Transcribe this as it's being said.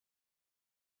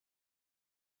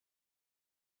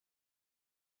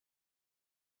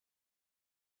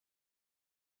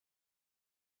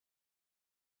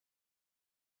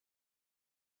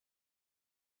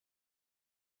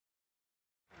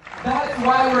That's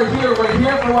why we're here. We're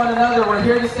here for one another. We're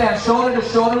here to stand shoulder to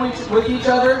shoulder with each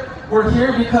other. We're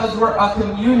here because we're a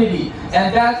community,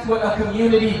 and that's what a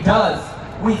community does.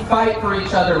 We fight for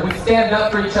each other. We stand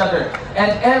up for each other,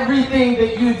 and everything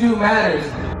that you do matters.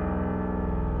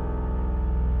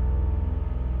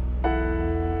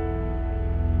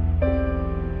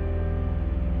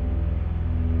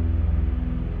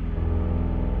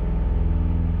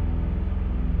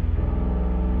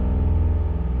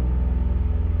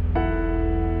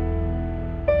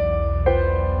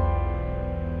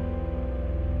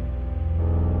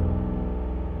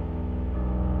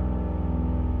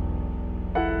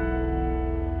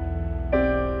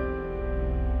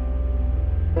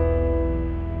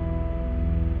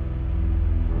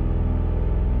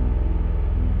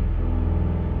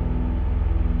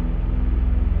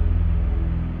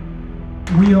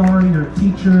 We are your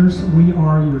teachers, we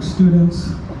are your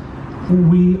students,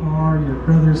 we are your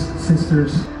brothers,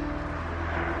 sisters,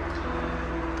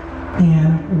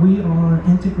 and we are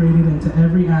integrated into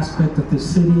every aspect of the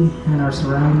city and our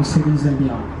surrounding cities and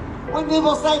beyond. When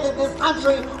people say that this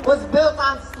country was built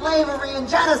on slavery and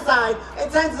genocide,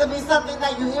 it tends to be something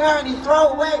that you hear and you throw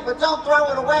away, but don't throw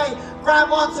it away.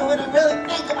 Grab onto it and really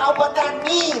think about what that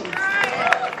means.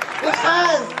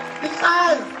 Because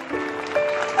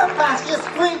the fascist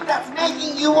creep that's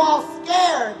making you all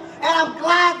scared, and I'm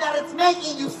glad that it's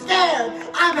making you scared.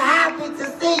 I'm happy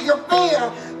to see your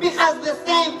fear, because the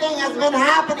same thing has been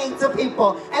happening to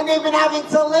people, and they've been having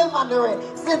to live under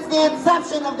it since the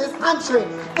inception of this country.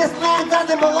 This land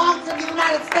doesn't belong to the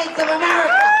United States of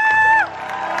America.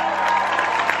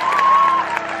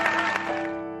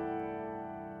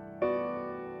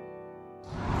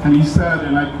 And he said,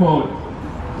 and I quote,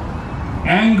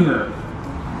 "Anger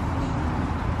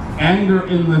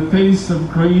in the face of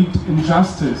great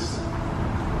injustice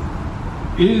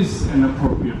is an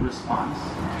appropriate response."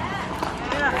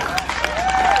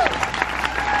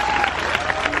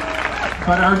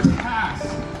 But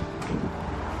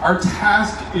our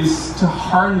task is to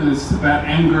harness that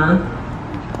anger,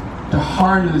 to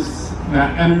harness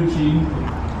that energy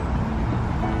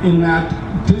in that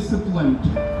disciplined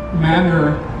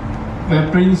manner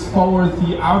that brings forward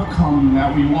the outcome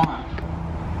that we want.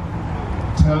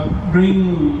 To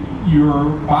bring your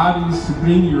bodies, to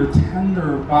bring your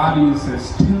tender bodies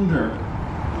as tinder,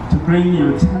 to bring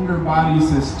your tender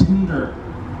bodies as tinder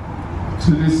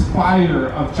to this fire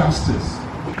of justice.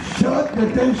 Shut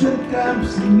detention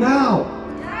camps now!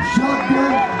 Shut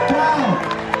them down!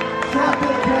 Shut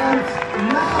the camps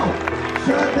now!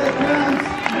 Shut the camps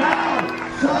now!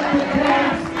 Shut the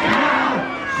camps now!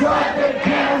 Shut the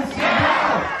camps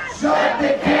now! Shut the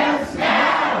camps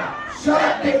now!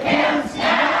 Shut the camps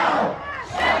now!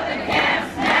 Shut the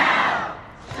camps now!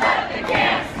 Shut the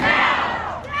camps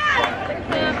now! Shut the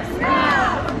camps now!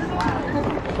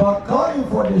 But calling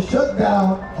for the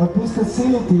shutdown of these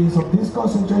facilities, of these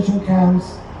concentration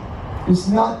camps, is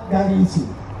not that easy.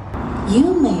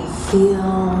 You may feel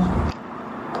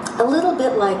a little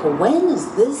bit like, when is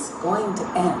this going to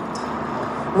end?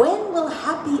 When will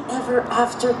happy ever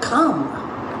after come?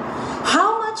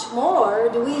 How much more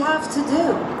do we have to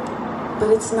do? But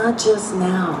it's not just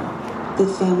now that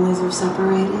families are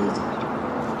separated.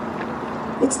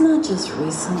 It's not just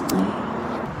recently.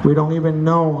 We don't even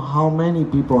know how many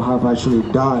people have actually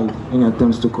died in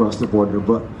attempts to cross the border,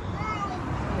 but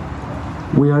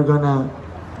we are gonna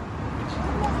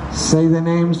say the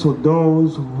names of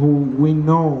those who we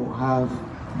know have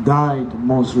died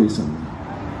most recently.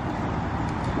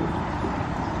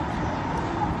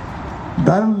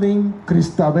 Darling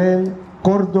Cristabel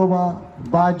Cordova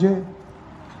Valle,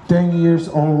 10 years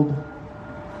old,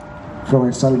 from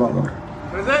El Salvador.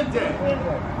 Presente.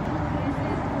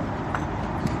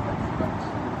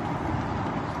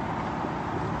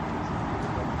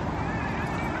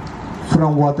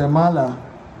 From Guatemala,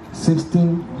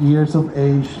 16 years of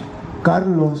age,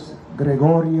 Carlos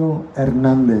Gregorio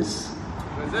Hernandez.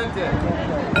 Presente.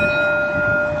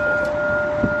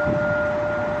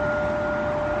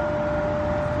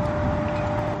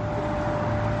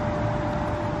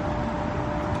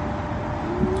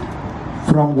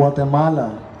 From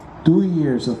Guatemala, 2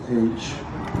 years of age,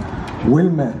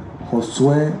 Wilmer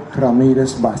Josué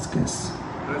Ramírez Vázquez.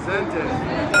 Presente.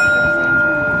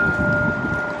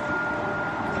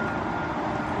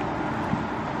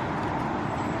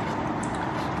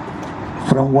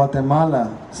 From Guatemala,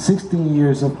 16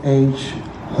 years of age,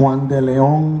 Juan de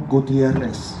León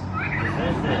Gutiérrez.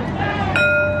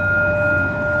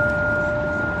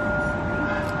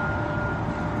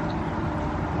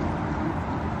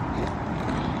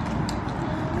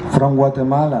 From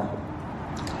Guatemala,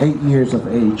 8 years of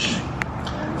age,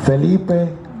 Felipe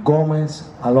Gomez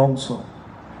Alonso.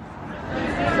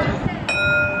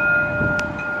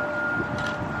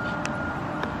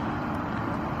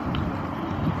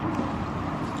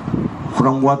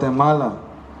 From Guatemala,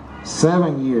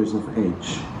 7 years of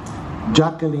age,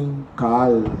 Jacqueline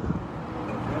Caal.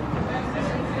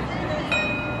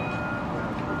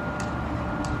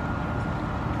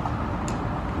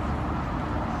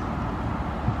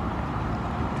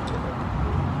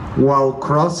 While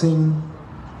crossing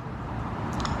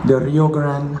the Rio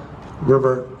Grande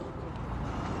River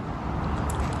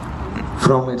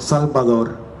from El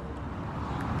Salvador,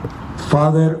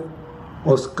 Father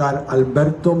Oscar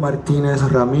Alberto Martinez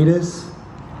Ramirez,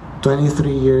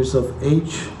 23 years of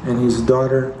age, and his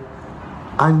daughter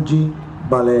Angie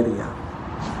Valeria.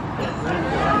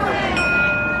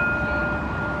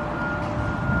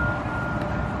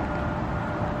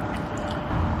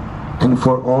 And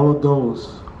for all of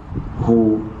those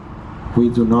who we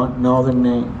do not know their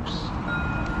names,